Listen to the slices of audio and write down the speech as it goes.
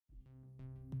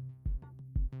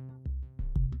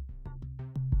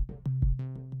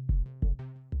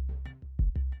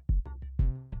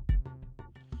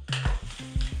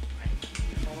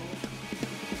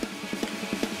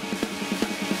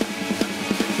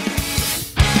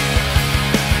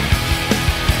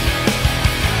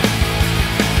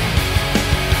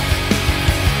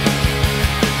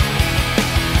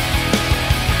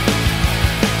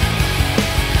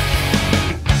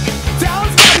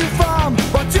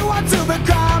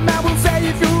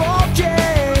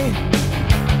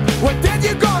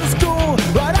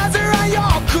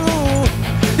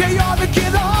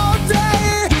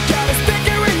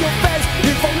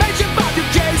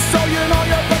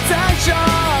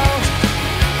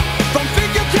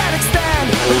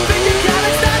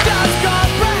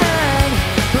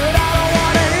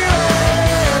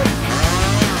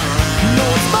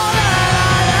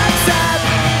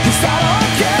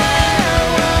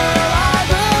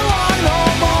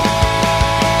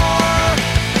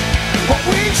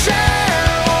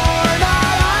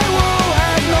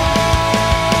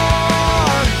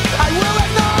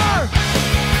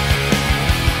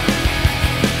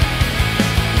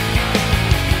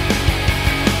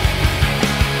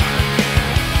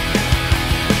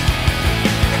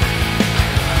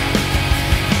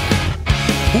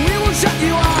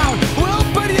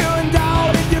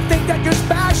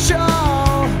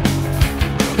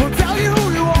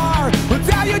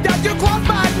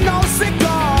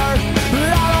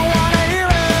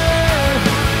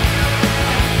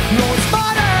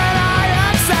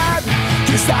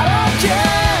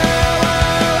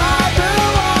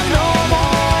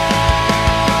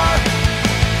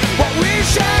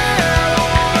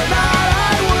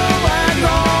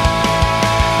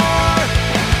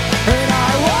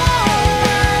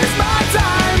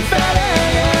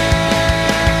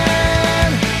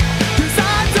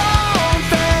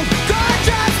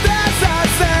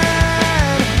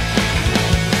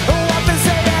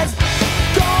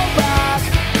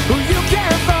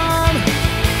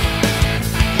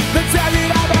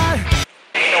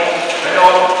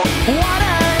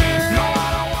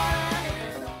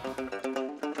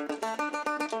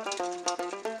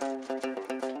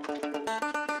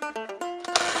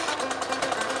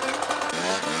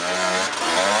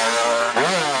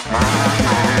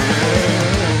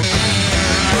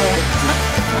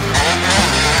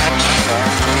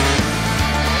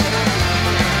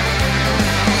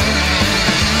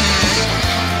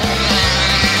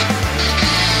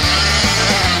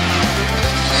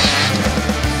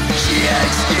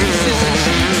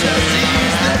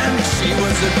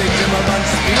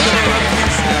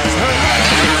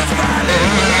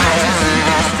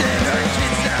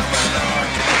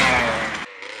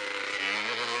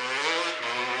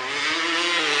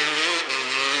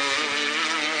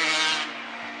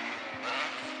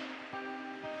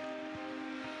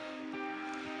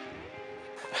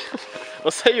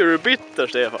Vad säger du bitter,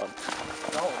 Stefan?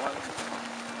 Ja,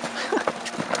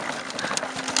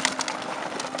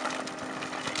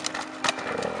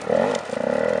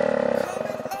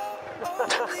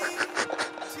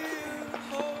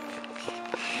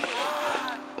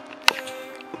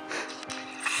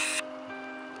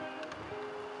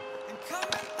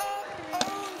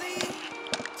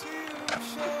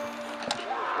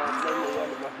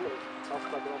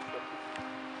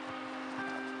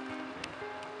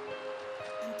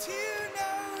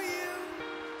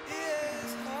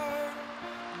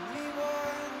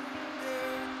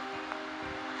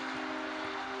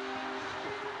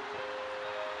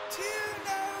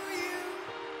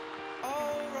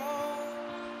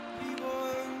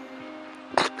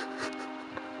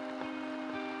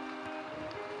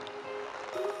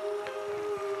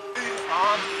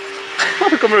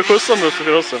 Vad kommer du skjutsa med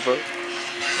för oss för?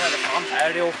 vad fan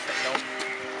är det också då?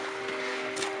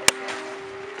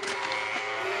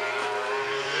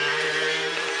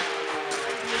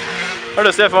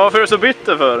 Hörru Stefan, varför är du så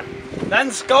bitter för?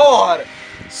 Den skar!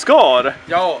 Skar?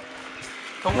 Ja.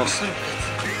 Kom snyggt.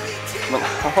 Men,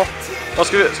 jaha. Vad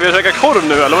ska vi käka korv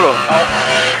nu eller vadå? Ja.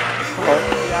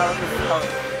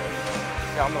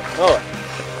 Ja. Ja.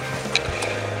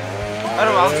 Här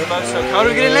har vi allt som behövs för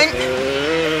korvgrillning.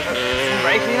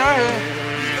 Breakningar.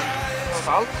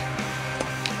 Salt.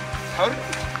 Korv.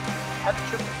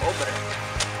 Ketchup och bröd.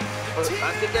 Och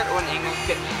sandviker och en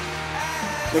engångsgrill.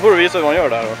 Nu får du visa hur man gör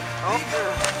det här då. Ja.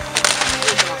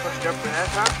 Nu ska man först upp den här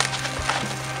så här.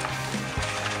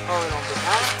 Har vi någonting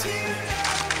här.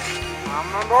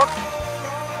 Hamnar bort.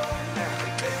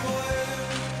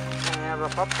 En jävla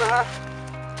papper här.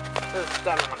 Så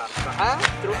ställer man den så här.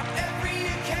 Så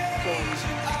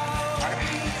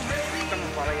ska man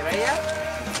bara grejer.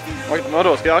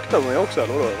 Vadå, ska jag akta mig också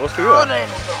eller vadå? Vad ska du göra? Ja, det är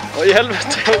nog bra. Vad i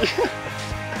helvete?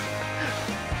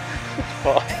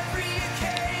 Vad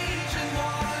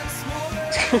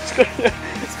ska du göra?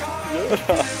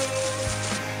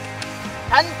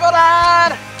 Tänd på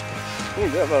där!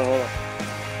 Jävlar vadå?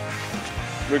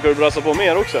 Brukar du brassa på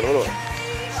mer också eller vadå?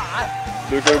 Nej.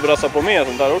 Brukar du brassa på mer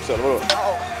sånt där också eller vadå?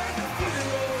 Ja.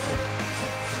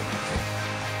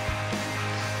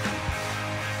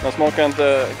 Men smakar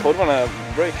inte korvarna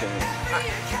breaking?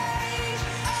 Nej.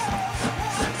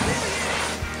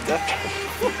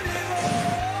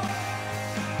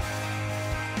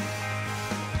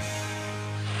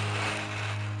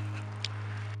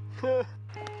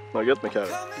 Vad gött med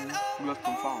karri. Gött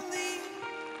som fan.